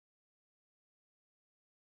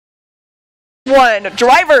one.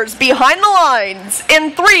 Drivers behind the lines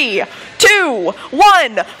in 3, 2,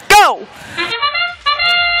 1, go!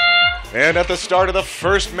 And at the start of the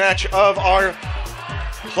first match of our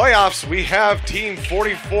playoffs, we have Team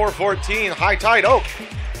 4414 High Tide Oak.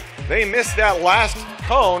 They missed that last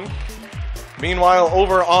cone. Meanwhile,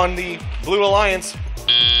 over on the Blue Alliance,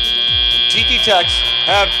 Tiki Techs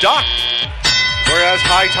have docked, whereas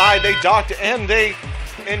High Tide, they docked and they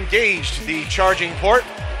engaged the charging port.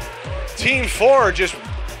 Team 4 just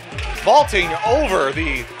vaulting over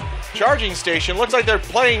the charging station. Looks like they're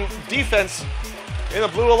playing defense in the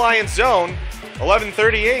Blue Alliance zone.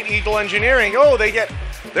 1138 Eagle Engineering. Oh,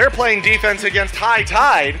 they're playing defense against High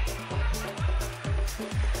Tide.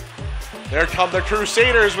 There come the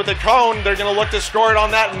Crusaders with the cone. They're going to look to score it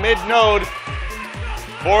on that mid-node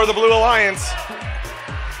for the Blue Alliance.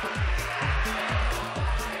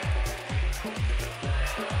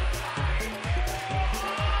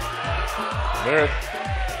 There,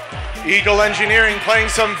 Eagle Engineering playing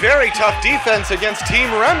some very tough defense against Team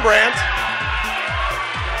Rembrandt.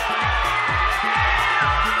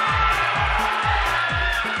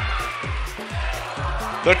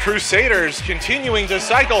 The Crusaders continuing to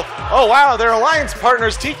cycle. Oh wow, their alliance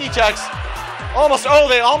partners, Tiki Techs,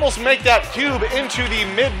 they almost make that cube into the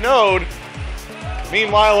mid-node.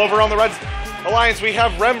 Meanwhile, over on the Red Alliance, we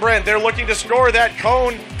have Rembrandt. They're looking to score that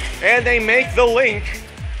cone, and they make the link.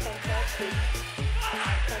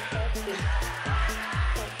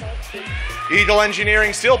 Eagle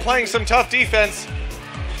Engineering still playing some tough defense.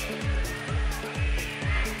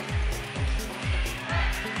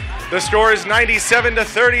 The score is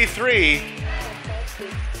 97-33.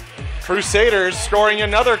 Crusaders scoring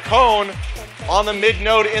another cone on the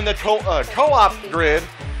mid-node in the co-op grid.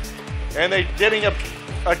 And they're getting a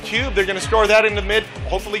cube. They're going to score that in the mid.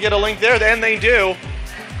 Hopefully get a link there. Then they do.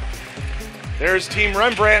 There's Team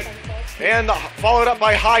Rembrandt. And followed up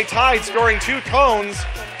by High Tide scoring 2 cones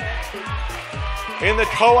in the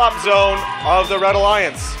co-op zone of the Red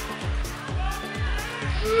Alliance.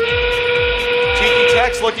 Tiki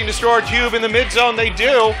Techs looking to score a cube in the mid-zone. They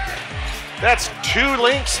do. That's 2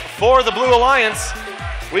 links for the Blue Alliance.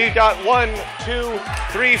 We've got 1, 2,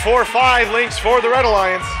 3, 4, 5 links for the Red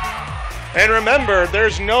Alliance. And remember,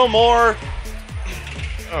 there's no more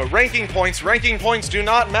ranking points. Ranking points do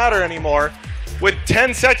not matter anymore. With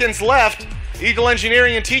 10 seconds left, Eagle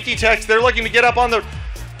Engineering and Tiki Techs, they're looking to get up on the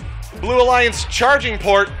Blue Alliance charging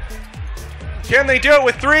port. Can they do it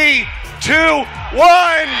with 3, 2, 1?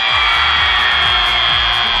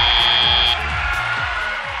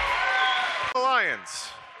 Alliance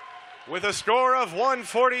with a score of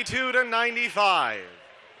 142-95.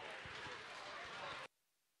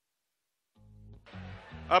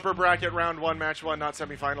 Upper bracket round 1, match 1, not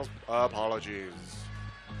semifinals. Apologies.